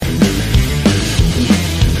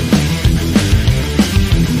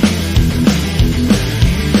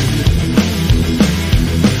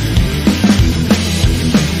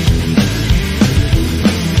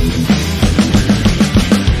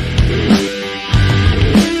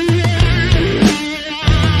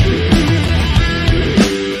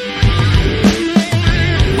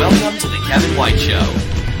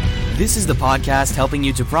podcast helping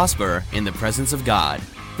you to prosper in the presence of God.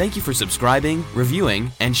 Thank you for subscribing,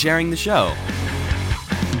 reviewing, and sharing the show.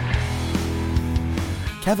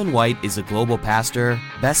 Kevin White is a global pastor,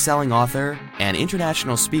 best-selling author, and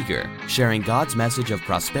international speaker sharing God's message of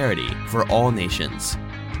prosperity for all nations.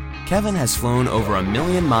 Kevin has flown over 1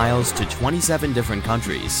 million miles to 27 different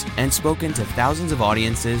countries and spoken to thousands of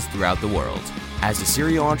audiences throughout the world. As a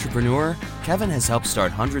serial entrepreneur, Kevin has helped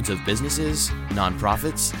start hundreds of businesses,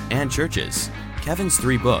 nonprofits, and churches. Kevin's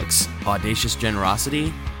 3 books, Audacious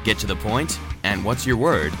Generosity, Get to the Point, and What's Your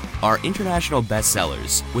Word, are international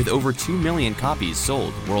bestsellers with over 2 million copies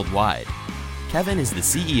sold worldwide. Kevin is the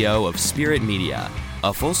CEO of Spirit Media,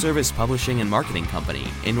 a full-service publishing and marketing company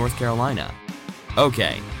in North Carolina.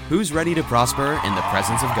 Okay, who's ready to prosper in the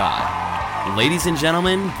presence of God? Ladies and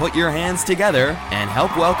gentlemen, put your hands together and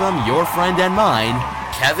help welcome your friend and mine,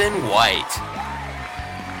 Kevin White.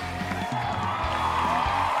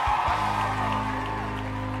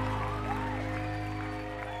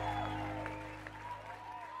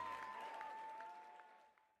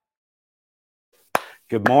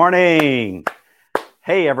 Good morning.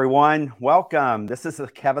 Hey, everyone. Welcome. This is the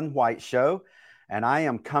Kevin White Show, and I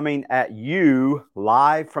am coming at you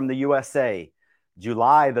live from the USA,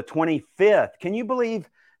 July the 25th. Can you believe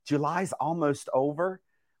July's almost over?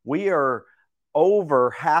 We are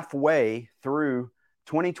over halfway through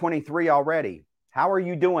 2023 already. How are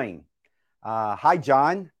you doing? Hi,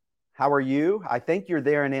 John. How are you? I think you're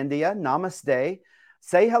there in India. Namaste.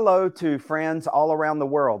 Say hello to friends all around the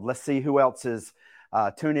world. Let's see who else is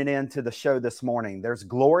tuning in to the show this morning. There's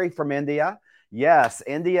Glory from India. Yes,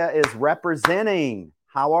 India is representing.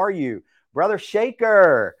 How are you? Brother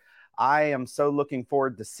Shaker, I am so looking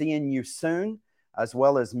forward to seeing you soon, as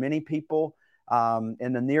well as many people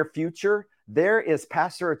in the near future. There is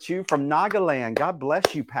Pastor Achu from Nagaland. God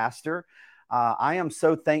bless you, Pastor. I am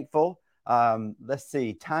so thankful. Let's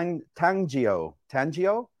see, Tangio,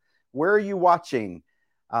 where are you watching?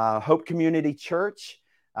 Hope Community Church.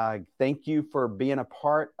 Thank you for being a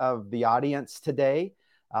part of the audience today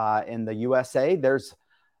in the USA. There's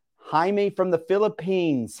Jaime from the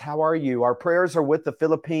Philippines. How are you? Our prayers are with the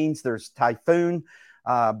Philippines. There's typhoon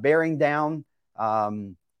bearing down.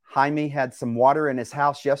 Jaime had some water in his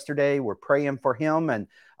house yesterday. We're praying for him and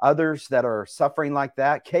others that are suffering like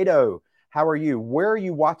that. Cato, how are you? Where are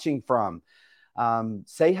you watching from?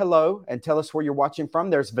 Say hello and tell us where you're watching from.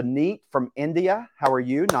 There's Vineet from India. How are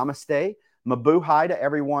you? Namaste. Mabuhay to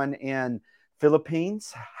everyone in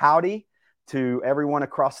Philippines. Howdy to everyone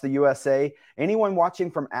across the USA. Anyone watching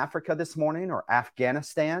from Africa this morning or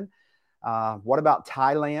Afghanistan? What about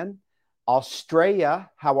Thailand? Australia,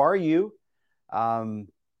 how are you?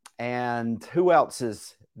 And who else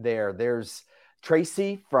is there? There's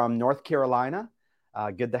Tracy from North Carolina.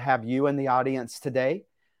 Good to have you in the audience today.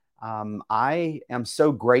 I am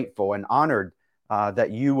so grateful and honored that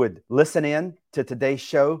you would listen in to today's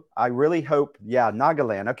show. I really hope,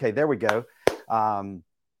 Nagaland. Okay, there we go.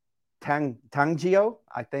 Tangio,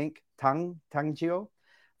 I think. Tangio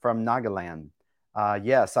from Nagaland.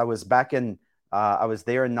 Yes, I was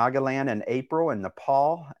there in Nagaland in April in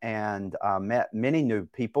Nepal and met many new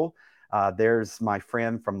people. There's my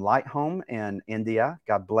friend from Light Home in India.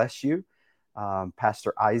 God bless you,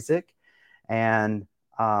 Pastor Isaac. And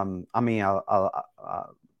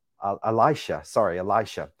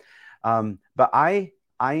Elisha. But I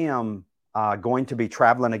am going to be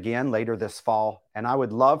traveling again later this fall, and I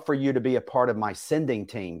would love for you to be a part of my sending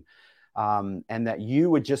team, and that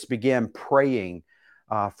you would just begin praying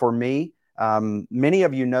for me. Many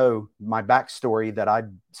of you know my backstory, that I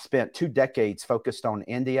spent 2 decades focused on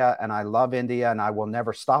India, and I love India, and I will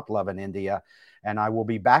never stop loving India, and I will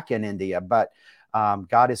be back in India. But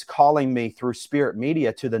God is calling me through Spirit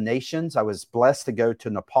Media to the nations. I was blessed to go to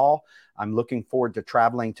Nepal. I'm looking forward to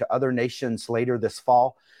traveling to other nations later this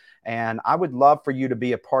fall. And I would love for you to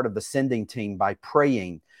be a part of the sending team by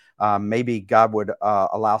praying. Maybe God would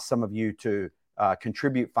allow some of you to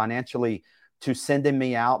contribute financially to sending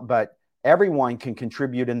me out, but everyone can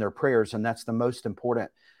contribute in their prayers, and that's the most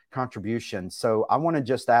important contribution. So I want to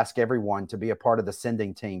just ask everyone to be a part of the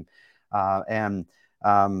sending team.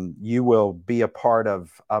 You will be a part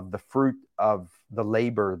of the fruit of the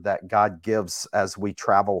labor that God gives as we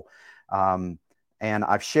travel. And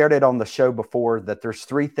I've shared it on the show before that there's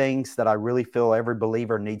 3 things that I really feel every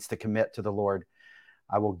believer needs to commit to the Lord.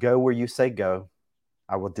 I will go where you say go.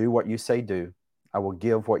 I will do what you say do. I will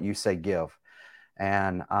give what you say give.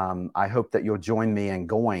 And I hope that you'll join me in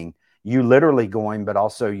going. You literally going, but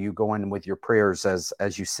also you going with your prayers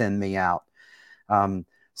as you send me out.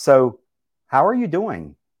 So how are you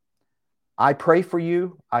doing? I pray for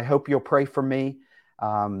you. I hope you'll pray for me.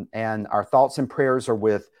 And our thoughts and prayers are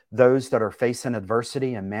with those that are facing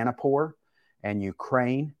adversity in Manipur and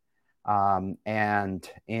Ukraine, and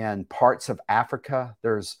in parts of Africa.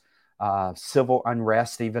 There's civil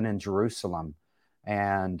unrest even in Jerusalem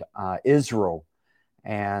and Israel.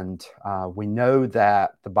 And we know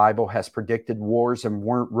that the Bible has predicted wars and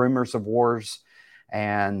rumors of wars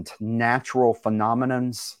and natural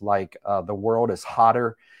phenomenons like the world is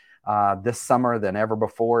hotter this summer than ever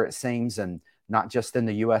before, it seems, and not just in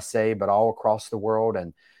the USA, but all across the world.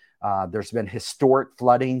 And there's been historic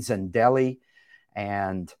floodings in Delhi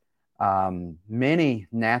and many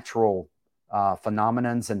natural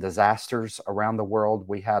phenomenons and disasters around the world.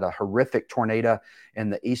 We had a horrific tornado in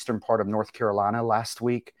the eastern part of North Carolina last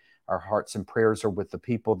week. Our hearts and prayers are with the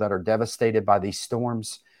people that are devastated by these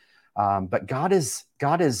storms. But God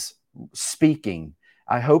is speaking.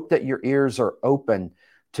 I hope that your ears are open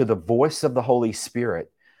to the voice of the Holy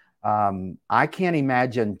Spirit. I can't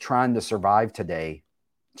imagine trying to survive today,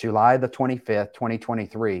 July the 25th,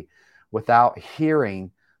 2023, without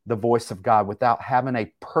hearing the voice of God, without having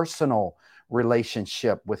a personal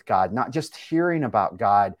relationship with God, not just hearing about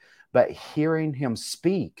God, but hearing him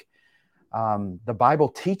speak. The Bible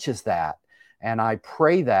teaches that. And I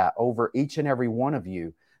pray that over each and every one of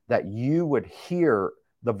you, that you would hear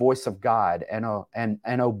the voice of God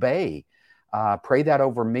and obey. Pray that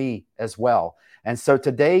over me as well. And so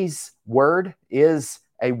today's word is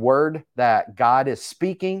a word that God is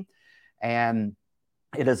speaking, and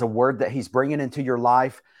it is a word that he's bringing into your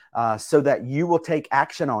life so that you will take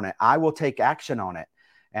action on it. I will take action on it.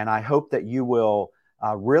 And I hope that you will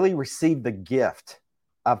really receive the gift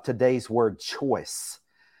of today's word, choice.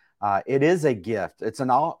 It is a gift.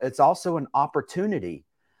 It's also an opportunity.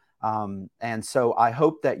 And so I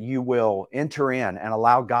hope that you will enter in and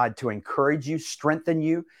allow God to encourage you, strengthen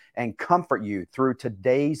you, and comfort you through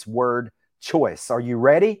today's word, choice. Are you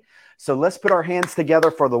ready? So let's put our hands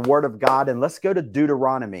together for the word of God, and let's go to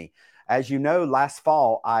Deuteronomy. As you know, last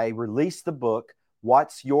fall, I released the book,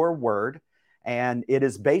 What's Your Word? And it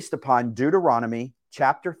is based upon Deuteronomy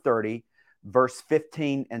chapter 30, verse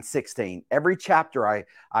 15 and 16. Every chapter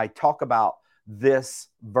I talk about this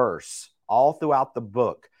verse all throughout the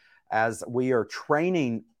book, as we are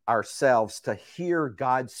training ourselves to hear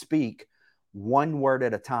God speak one word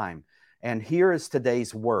at a time. And here is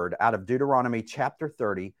today's word out of Deuteronomy chapter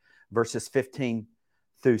 30, verses 15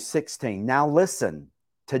 through 16. Now listen,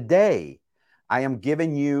 today I am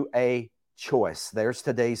giving you a choice. There's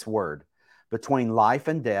today's word. Between life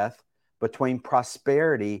and death, between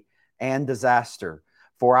prosperity and disaster.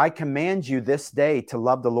 For I command you this day to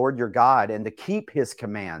love the Lord your God and to keep his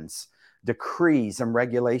commands, decrees, and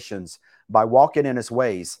regulations by walking in his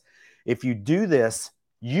ways. If you do this,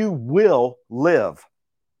 you will live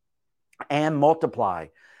and multiply,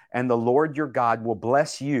 and the Lord your God will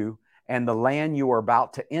bless you and the land you are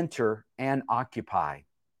about to enter and occupy.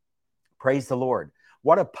 Praise the Lord.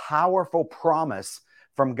 What a powerful promise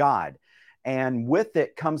from God. And with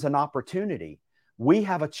it comes an opportunity. We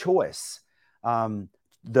have a choice. The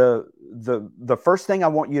first thing I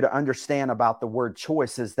want you to understand about the word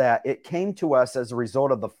choice is that it came to us as a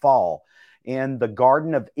result of the fall in the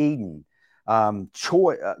Garden of Eden.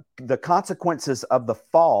 The consequences of the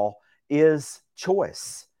fall is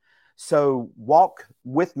choice. So walk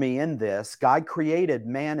with me in this. God created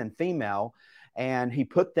man and female, and he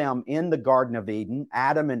put them in the Garden of Eden,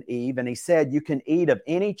 Adam and Eve, and he said, you can eat of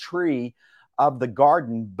any tree of the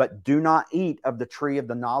garden, but do not eat of the tree of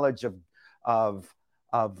the knowledge of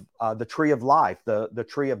the tree of life, the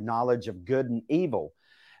tree of knowledge of good and evil.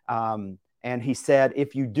 And he said,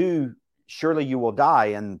 if you do, surely you will die.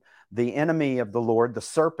 And the enemy of the Lord, the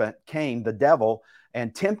serpent, came, the devil,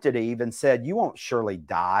 and tempted Eve and said, you won't surely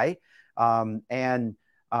die. And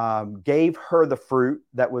gave her the fruit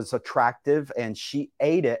that was attractive, and she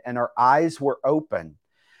ate it, and her eyes were open.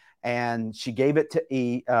 And she gave it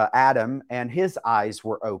to Adam, and his eyes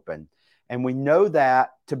were open. And we know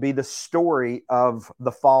that to be the story of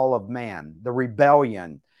the fall of man, the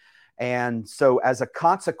rebellion. And so as a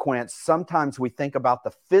consequence, sometimes we think about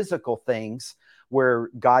the physical things where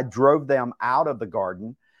God drove them out of the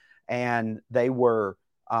garden, and they were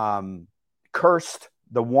cursed,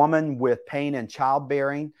 the woman with pain and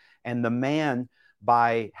childbearing, and the man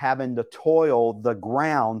by having to toil the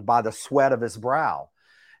ground by the sweat of his brow.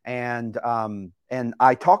 And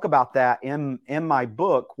I talk about that in my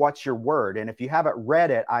book, What's Your Word? And if you haven't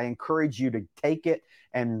read it, I encourage you to take it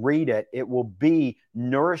and read it. It will be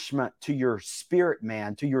nourishment to your spirit,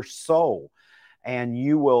 man, to your soul. And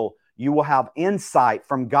you will have insight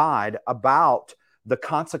from God about the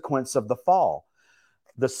consequence of the fall.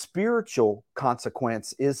 The spiritual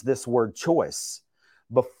consequence is this word choice.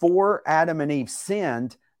 Before Adam and Eve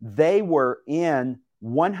sinned, they were in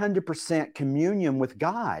 100% communion with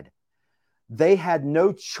God. They had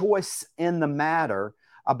no choice in the matter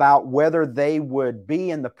about whether they would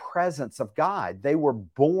be in the presence of God. They were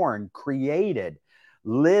born, created,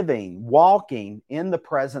 living, walking in the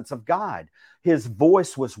presence of God. His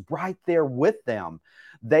voice was right there with them.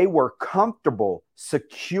 They were comfortable,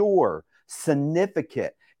 secure,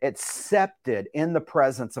 significant, accepted in the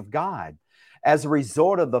presence of God. As a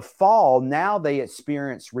result of the fall, now they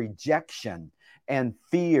experience rejection and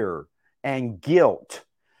fear and guilt.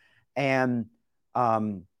 And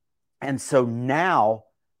so now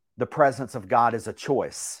the presence of God is a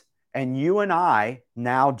choice. And you and I,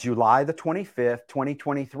 now July the 25th,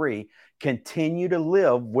 2023, continue to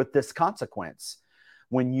live with this consequence.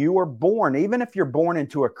 When you are born, even if you're born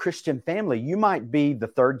into a Christian family, you might be the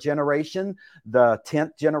third generation, the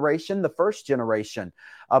 10th generation, the first generation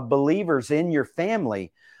of believers in your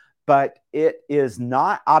family, but it is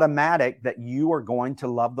not automatic that you are going to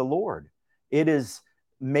love the Lord. It is,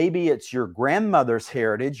 maybe it's your grandmother's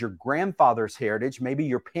heritage, your grandfather's heritage, maybe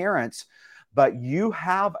your parents, but you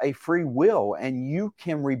have a free will and you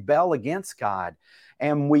can rebel against God.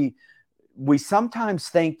 And we sometimes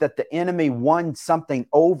think that the enemy won something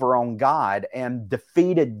over on God and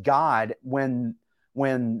defeated God when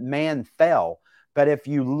man fell. But if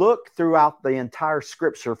you look throughout the entire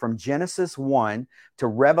scripture from Genesis 1 to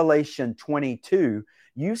Revelation 22,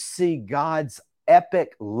 you see God's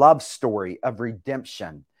epic love story of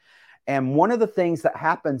redemption. And one of the things that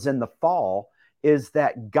happens in the fall is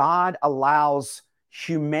that God allows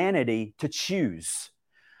humanity to choose.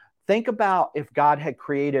 Think about if God had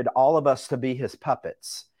created all of us to be his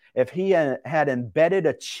puppets, if he had embedded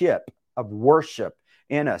a chip of worship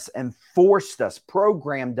in us and forced us,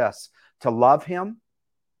 programmed us to love him,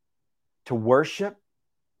 to worship,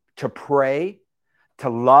 to pray, to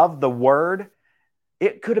love the word.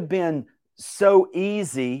 It could have been so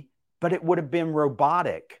easy, but it would have been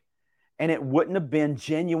robotic and it wouldn't have been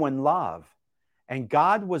genuine love. And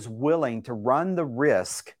God was willing to run the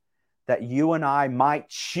risk that you and I might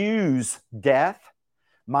choose death,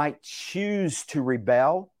 might choose to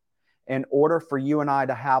rebel in order for you and I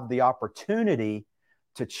to have the opportunity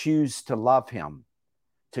to choose to love him,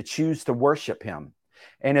 to choose to worship him.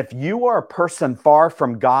 And if you are a person far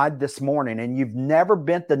from God this morning and you've never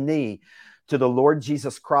bent the knee to the Lord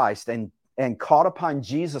Jesus Christ and called upon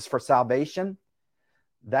Jesus for salvation,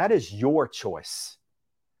 that is your choice.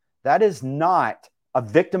 That is not a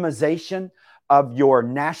victimization of your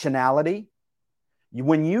nationality.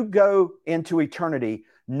 When you go into eternity,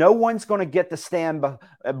 no one's going to get to stand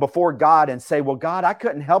before God and say, well, God, I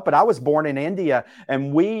couldn't help it. I was born in India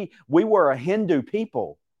and we were a Hindu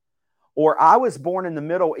people. Or I was born in the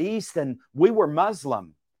Middle East and we were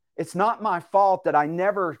Muslim. It's not my fault that I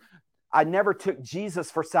never took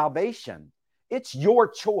Jesus for salvation. It's your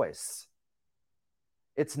choice.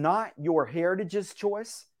 It's not your heritage's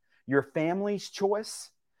choice, your family's choice,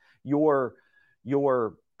 your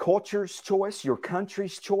culture's choice, your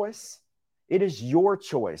country's choice. It is your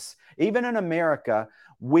choice. Even in America,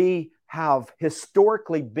 we have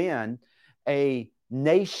historically been a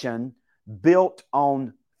nation built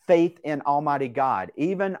on faith in Almighty God.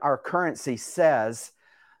 Even our currency says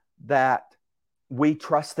that we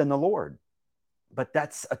trust in the Lord, but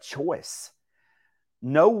that's a choice.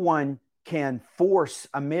 No one can force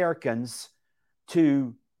Americans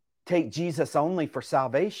to take Jesus only for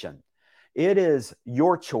salvation. It is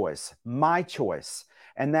your choice, my choice.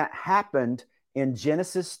 And that happened in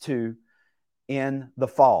Genesis 2 in the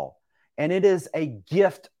fall. And it is a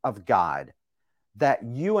gift of God that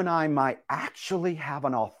you and I might actually have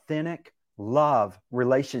an authentic love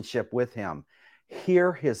relationship with him,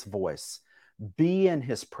 hear his voice, be in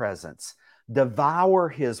his presence, devour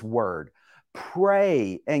his word,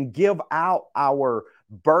 pray and give out our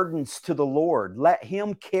burdens to the Lord. Let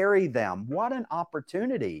him carry them. What an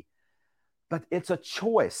opportunity. But it's a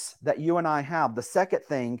choice that you and I have. The second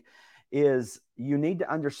thing is you need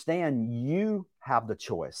to understand you have the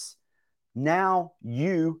choice. Now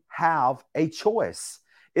you have a choice.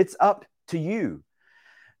 It's up to you.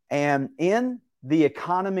 And in the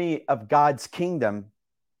economy of God's kingdom,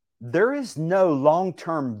 there is no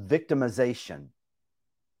long-term victimization.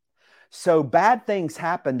 So bad things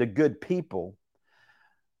happen to good people,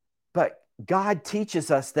 but God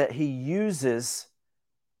teaches us that he uses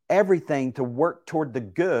everything to work toward the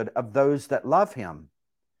good of those that love him.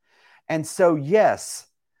 And so, yes,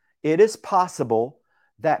 it is possible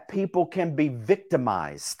that people can be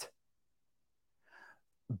victimized.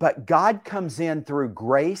 But God comes in through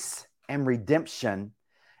grace and redemption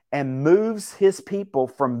and moves his people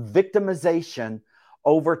from victimization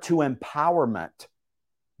over to empowerment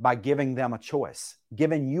by giving them a choice,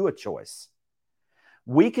 giving you a choice.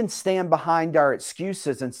 We can stand behind our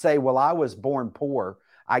excuses and say, well, I was born poor.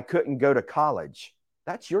 I couldn't go to college.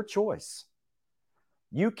 That's your choice.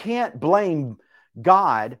 You can't blame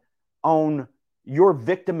God on your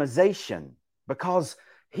victimization because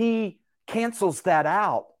he cancels that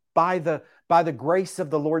out by the grace of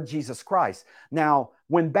the Lord Jesus Christ. Now,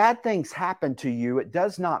 when bad things happen to you, it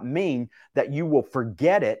does not mean that you will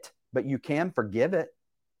forget it, but you can forgive it.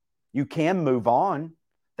 You can move on.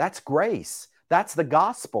 That's grace. That's the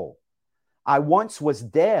gospel. I once was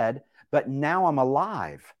dead, but now I'm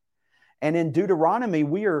alive. And in Deuteronomy,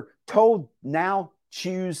 we are told now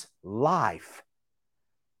choose life.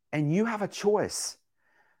 And you have a choice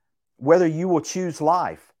whether you will choose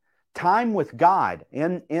life. Time with God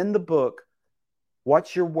in the book,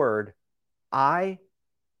 What's Your Word? I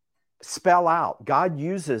spell out, God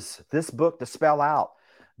uses this book to spell out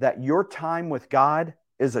that your time with God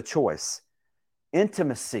is a choice.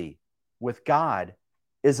 Intimacy with God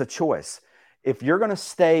is a choice. If you're going to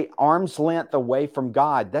stay arm's length away from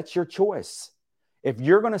God, that's your choice. If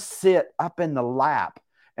you're going to sit up in the lap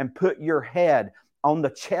and put your head on the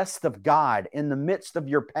chest of God in the midst of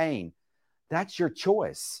your pain, that's your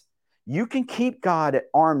choice. You can keep God at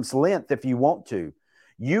arm's length if you want to.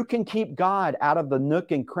 You can keep God out of the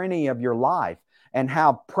nook and cranny of your life and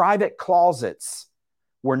have private closets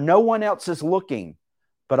where no one else is looking,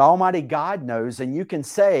 but Almighty God knows. And you can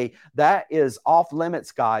say, that is off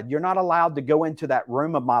limits, God. You're not allowed to go into that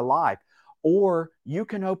room of my life. Or you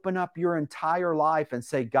can open up your entire life and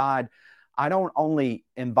say, God, I don't only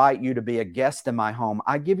invite you to be a guest in my home.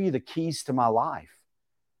 I give you the keys to my life.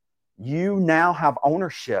 You now have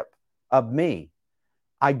ownership of me.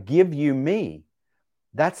 I give you me.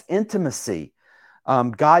 That's intimacy.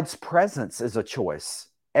 God's presence is a choice.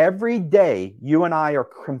 Every day, you and I are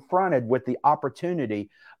confronted with the opportunity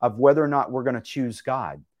of whether or not we're going to choose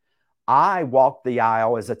God. I walked the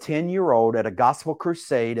aisle as a 10-year-old at a gospel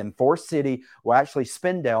crusade in Forest City, well, actually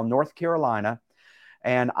Spindale, North Carolina,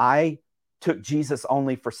 and I took Jesus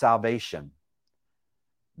only for salvation.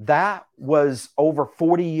 That was over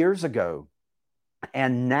 40 years ago.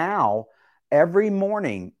 And now, every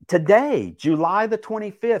morning, today, July the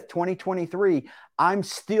 25th, 2023, I'm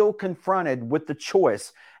still confronted with the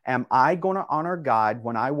choice. Am I going to honor God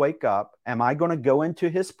when I wake up? Am I going to go into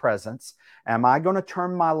his presence? Am I going to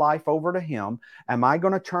turn my life over to him? Am I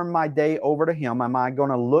going to turn my day over to him? Am I going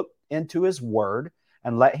to look into his word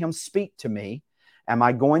and let him speak to me? Am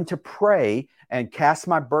I going to pray and cast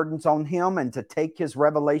my burdens on him and to take his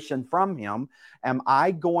revelation from him? Am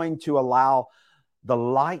I going to allow the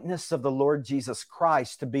likeness of the Lord Jesus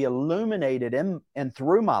Christ to be illuminated in and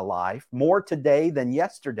through my life more today than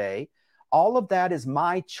yesterday? All of that is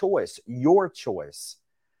my choice, your choice.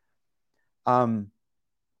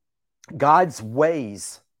 God's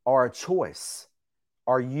ways are a choice.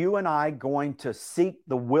 Are you and I going to seek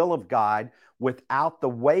the will of God without the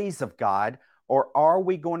ways of God, or are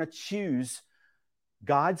we going to choose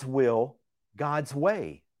God's will, God's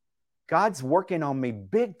way? God's working on me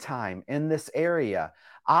big time in this area.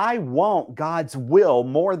 I want God's will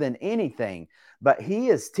more than anything, but he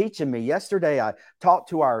is teaching me. Yesterday, I talked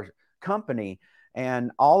to our company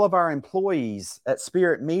and all of our employees at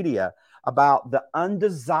Spirit Media about the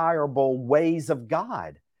undesirable ways of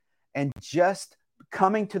God and just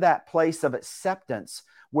coming to that place of acceptance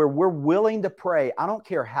where we're willing to pray. I don't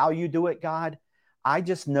care how you do it, God. I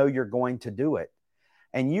just know you're going to do it.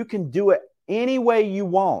 And you can do it any way you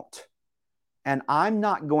want. And I'm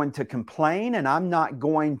not going to complain, and I'm not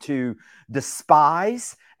going to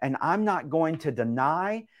despise, and I'm not going to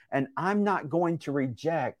deny, and I'm not going to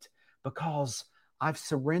reject, because I've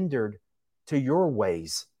surrendered to your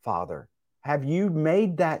ways, Father. Have you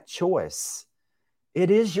made that choice?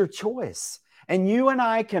 It is your choice. And you and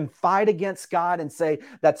I can fight against God and say,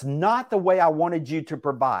 that's not the way I wanted you to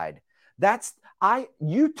provide.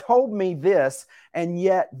 You told me this, and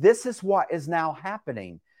yet this is what is now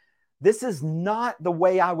happening. This is not the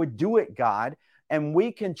way I would do it, God. And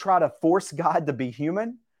we can try to force God to be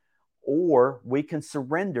human, or we can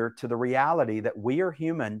surrender to the reality that we are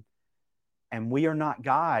human and we are not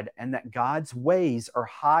God, and that God's ways are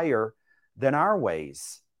higher than our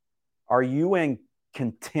ways. Are you in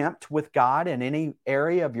contempt with God in any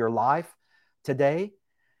area of your life today?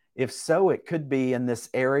 If so, it could be in this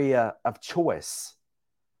area of choice.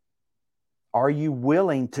 Are you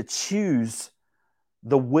willing to choose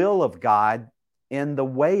the will of God in the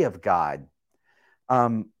way of God?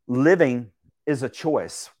 Living is a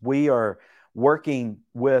choice. We are working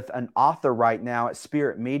with an author right now at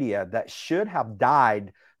Spirit Media that should have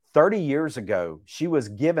died 30 years ago. She was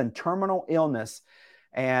given terminal illness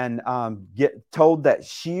and told that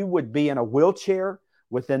she would be in a wheelchair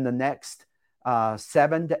within the next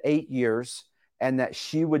 7 to 8 years, and that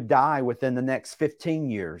she would die within the next 15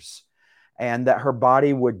 years, and that her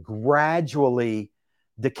body would gradually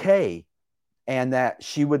decay, and that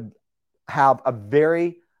she would have a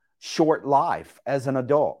very short life as an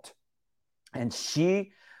adult. And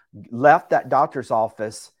she left that doctor's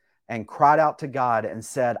office and cried out to God and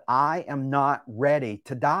said, I am not ready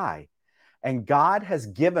to die. And God has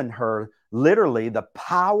given her literally the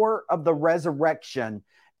power of the resurrection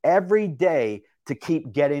every day to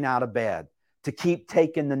keep getting out of bed, to keep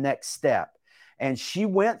taking the next step. And she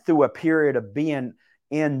went through a period of being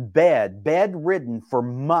in bedridden for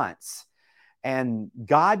months. And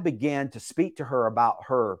God began to speak to her about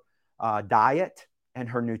her diet and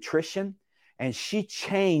her nutrition. And she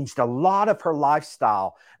changed a lot of her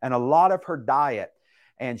lifestyle and a lot of her diet.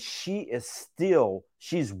 And she's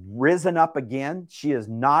risen up again. She is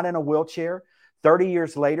not in a wheelchair. 30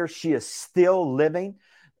 years later, she is still living.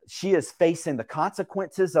 She is facing the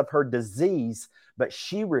consequences of her disease, but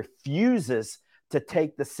she refuses to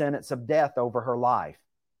take the sentence of death over her life.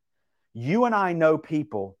 You and I know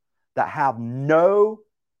people that have no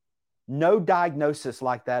diagnosis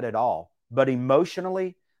like that at all, but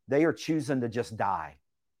emotionally, they are choosing to just die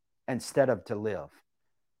instead of to live.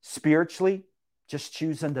 Spiritually, just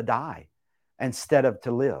choosing to die instead of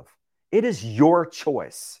to live. It is your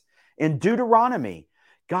choice. In Deuteronomy,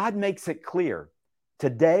 God makes it clear.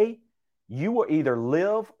 Today, you will either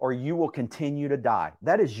live or you will continue to die.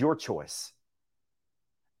 That is your choice.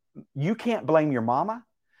 You can't blame your mama.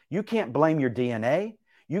 You can't blame your DNA.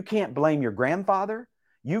 You can't blame your grandfather.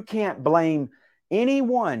 You can't blame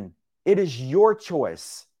anyone. It is your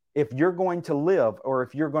choice if you're going to live or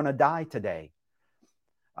if you're going to die today.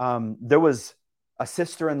 There was a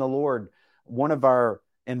sister in the Lord, one of our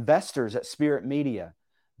investors at Spirit Media,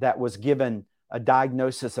 that was given a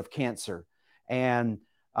diagnosis of cancer. And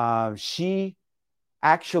she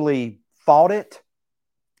actually fought it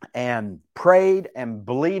and prayed and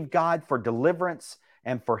believed God for deliverance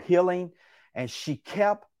and for healing. And she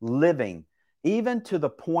kept living, even to the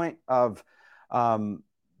point of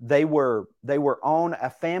they were on a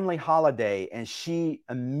family holiday, and she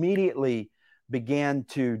immediately began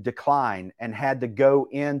to decline and had to go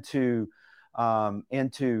into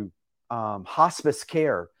hospice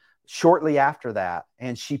care shortly after that,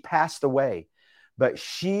 and she passed away. But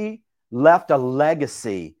she left a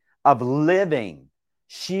legacy of living.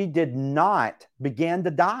 She did not begin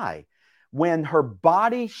to die. When her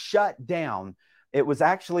body shut down, it was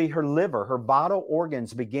actually her liver, her vital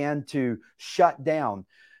organs began to shut down.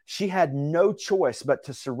 She had no choice but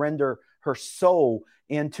to surrender her soul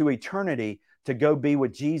into eternity to go be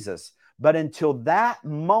with Jesus. But until that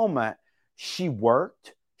moment, she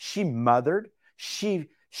worked, she mothered, she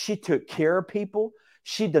took care of people.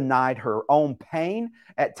 She denied her own pain.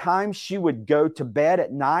 At times, she would go to bed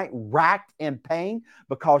at night racked in pain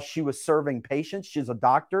because she was serving patients. She's a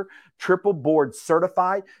doctor, triple board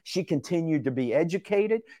certified. She continued to be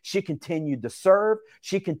educated. She continued to serve.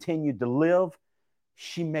 She continued to live.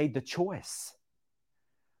 She made the choice.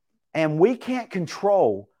 And we can't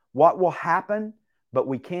control what will happen, but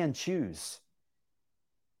we can choose.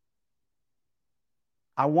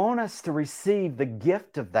 I want us to receive the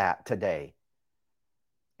gift of that today.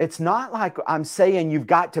 It's not like I'm saying you've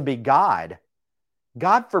got to be God.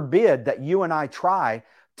 God forbid that you and I try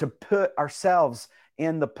to put ourselves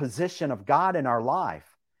in the position of God in our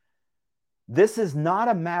life. This is not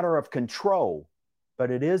a matter of control, but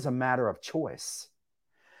it is a matter of choice.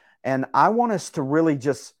 And I want us to really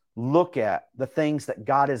just look at the things that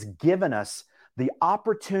God has given us the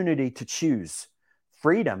opportunity to choose.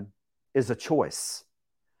 Freedom is a choice.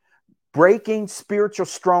 Breaking spiritual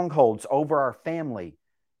strongholds over our family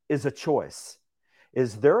is a choice.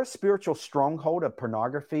 Is there a spiritual stronghold of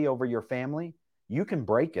pornography over your family? You can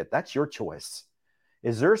break it. That's your choice.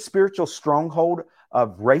 Is there a spiritual stronghold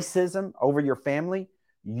of racism over your family?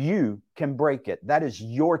 You can break it. That is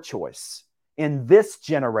your choice. In this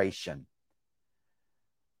generation,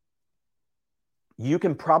 you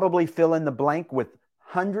can probably fill in the blank with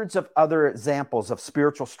hundreds of other examples of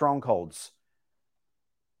spiritual strongholds.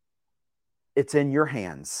 It's in your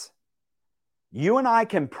hands. You and I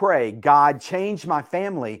can pray, God, change my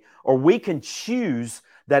family, or we can choose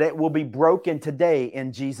that it will be broken today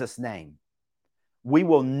in Jesus' name. We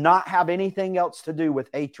will not have anything else to do with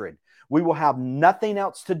hatred. We will have nothing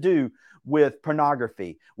else to do with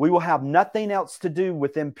pornography. We will have nothing else to do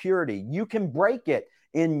with impurity. You can break it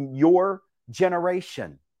in your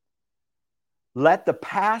generation. Let the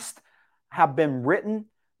past have been written.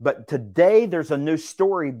 But today there's a new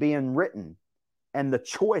story being written, and the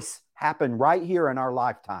choice happened right here in our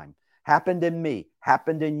lifetime. Happened in me,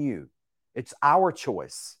 happened in you. It's our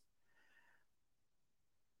choice.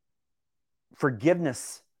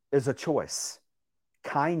 Forgiveness is a choice.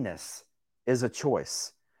 Kindness is a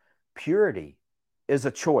choice. Purity is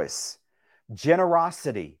a choice.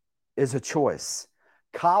 Generosity is a choice.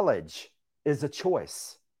 College is a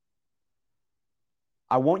choice.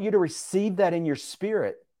 I want you to receive that in your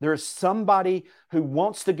spirit. There is somebody who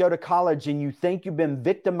wants to go to college and you think you've been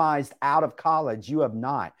victimized out of college. You have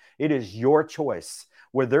not. It is your choice.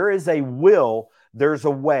 Where there is a will, there's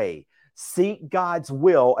a way. Seek God's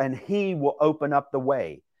will and He will open up the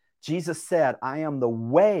way. Jesus said, I am the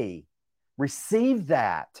way. Receive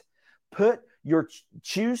that.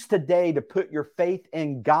 Choose today to put your faith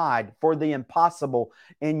in God for the impossible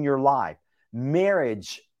in your life.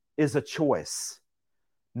 Marriage is a choice.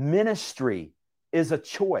 Ministry is a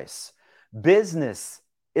choice. Business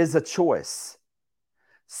is a choice.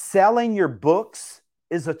 Selling your books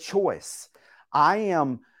is a choice. I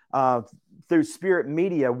am, through Spirit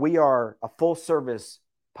Media, we are a full service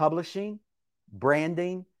publishing,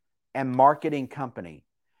 branding, and marketing company.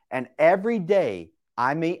 And every day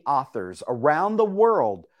I meet authors around the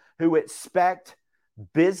world who expect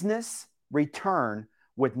business return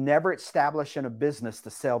with never establishing a business to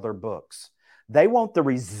sell their books. They want the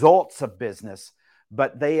results of business,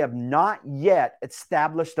 but they have not yet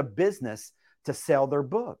established a business to sell their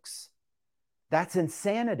books. That's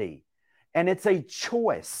insanity. And it's a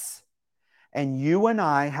choice. And you and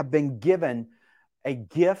I have been given a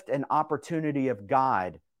gift and opportunity of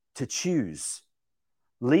God to choose.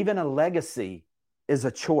 Leaving a legacy is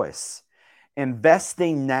a choice.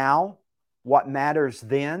 Investing now, what matters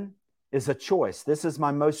then, is a choice. This is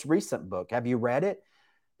my most recent book. Have you read it?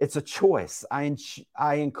 It's a choice.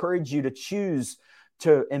 I encourage you to choose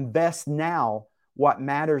to invest now what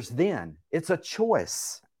matters then. It's a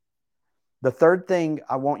choice. The third thing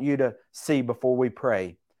I want you to see before we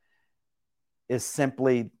pray is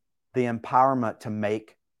simply the empowerment to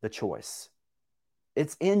make the choice.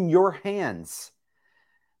 It's in your hands.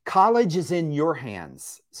 College is in your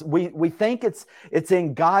hands. We think it's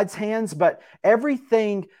in God's hands, but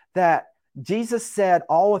everything that Jesus said,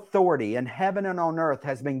 all authority in heaven and on earth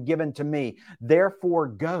has been given to me. Therefore,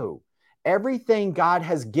 go. Everything God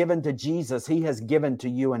has given to Jesus, He has given to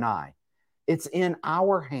you and I. It's in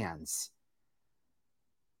our hands.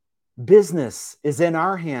 Business is in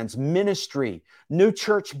our hands. Ministry, new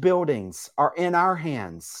church buildings are in our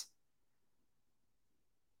hands.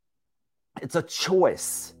 It's a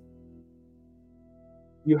choice.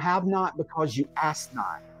 You have not because you ask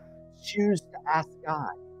not. Choose to ask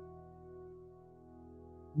God.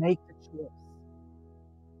 Make the choice.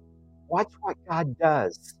 Watch what God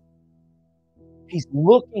does. He's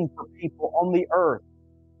looking for people on the earth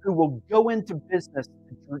who will go into business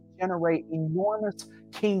to generate enormous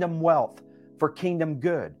kingdom wealth for kingdom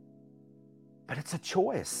good. But it's a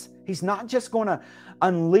choice. He's not just going to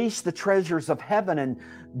unleash the treasures of heaven and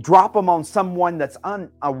drop them on someone that's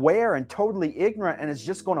unaware and totally ignorant and is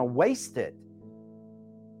just going to waste it.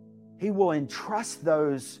 He will entrust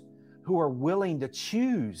those who are willing to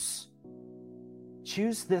choose.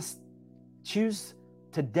 Choose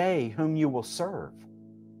today whom you will serve.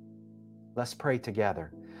 Let's pray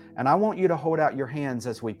together. And I want you to hold out your hands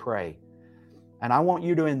as we pray. And I want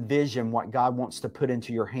you to envision what God wants to put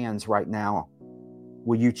into your hands right now.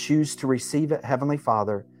 Will you choose to receive it? Heavenly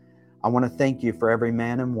Father, I want to thank you for every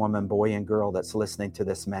man and woman, boy and girl that's listening to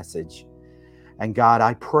this message. And God,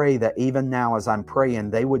 I pray that even now as I'm praying,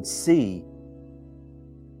 they would see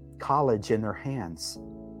college in their hands,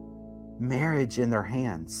 marriage in their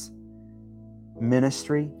hands,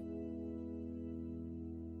 ministry,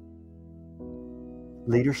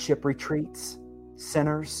 leadership retreats,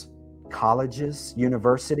 centers, colleges,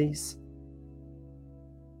 universities,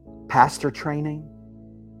 pastor training,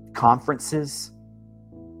 conferences,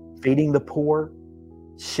 feeding the poor,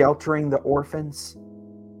 sheltering the orphans,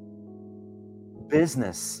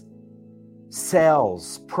 business,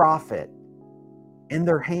 sales, profit, in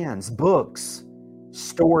their hands, books,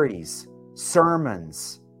 stories,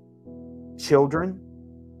 sermons, children,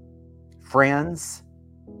 friends,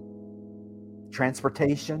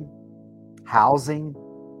 transportation, housing.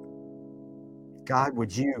 God,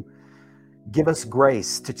 would you give us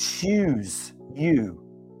grace to choose you,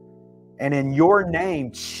 and in your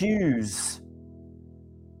name choose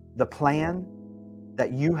the plan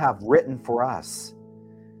that you have written for us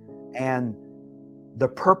and the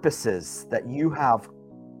purposes that you have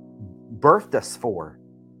birthed us for.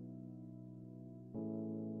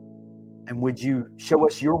 And would you show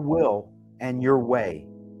us your will and your way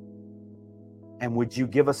And would you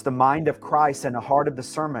give us the mind of Christ and a heart of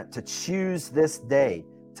discernment to choose this day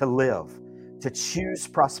to live, to choose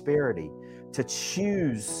prosperity, to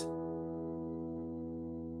choose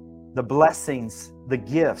the blessings, the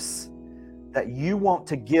gifts that you want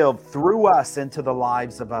to give through us into the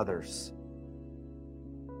lives of others.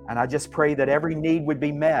 And I just pray that every need would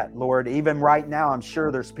be met, Lord. Even right now, I'm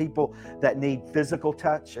sure there's people that need physical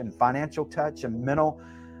touch and financial touch and mental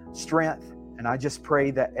strength. And I just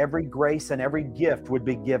pray that every grace and every gift would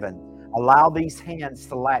be given. Allow these hands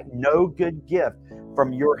to lack no good gift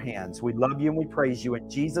from your hands. We love you and we praise you in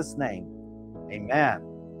Jesus' name. Amen.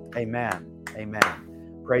 Amen.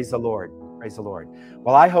 Amen. Praise the Lord. Praise the Lord.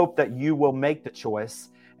 Well, I hope that you will make the choice.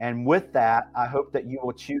 And with that, I hope that you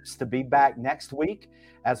will choose to be back next week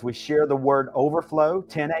as we share the word overflow,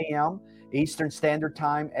 10 a.m. Eastern Standard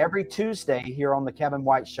Time, every Tuesday here on the Kevin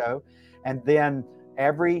White Show. And then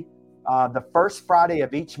the first Friday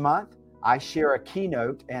of each month, I share a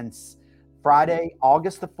keynote. And Friday,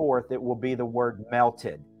 August the 4th, it will be the word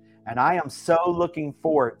melted. And I am so looking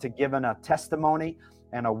forward to giving a testimony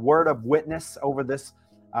and a word of witness over this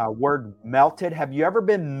word melted. Have you ever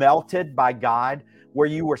been melted by God where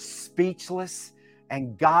you were speechless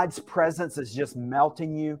and God's presence is just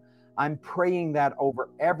melting you? I'm praying that over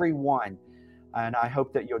everyone, and I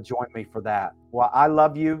hope that you'll join me for that. Well, I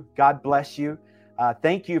love you. God bless you.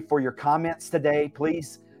 Thank you for your comments today.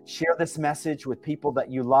 Please share this message with people that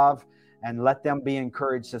you love and let them be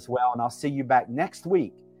encouraged as well. And I'll see you back next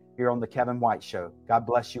week here on the Kevin White Show. God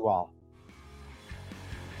bless you all.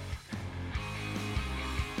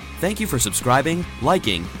 Thank you for subscribing,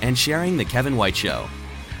 liking, and sharing The Kevin White Show.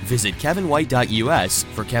 Visit kevinwhite.us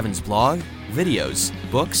for Kevin's blog, videos,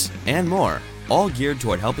 books, and more, all geared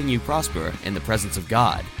toward helping you prosper in the presence of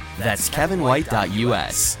God. That's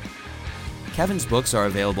kevinwhite.us. Kevin's books are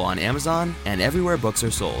available on Amazon and everywhere books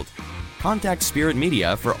are sold. Contact Spirit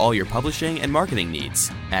Media for all your publishing and marketing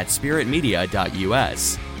needs at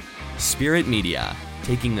spiritmedia.us. Spirit Media,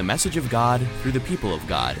 taking the message of God through the people of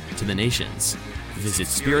God to the nations. Visit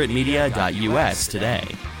spiritmedia.us today.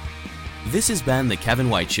 This has been The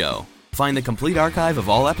Kevin White Show. Find the complete archive of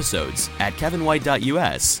all episodes at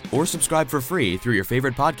kevinwhite.us or subscribe for free through your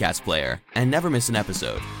favorite podcast player and never miss an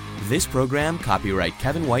episode. This program, copyright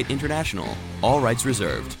Kevin White International, all rights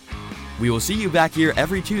reserved. We will see you back here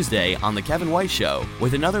every Tuesday on The Kevin White Show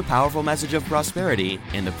with another powerful message of prosperity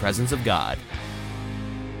in the presence of God.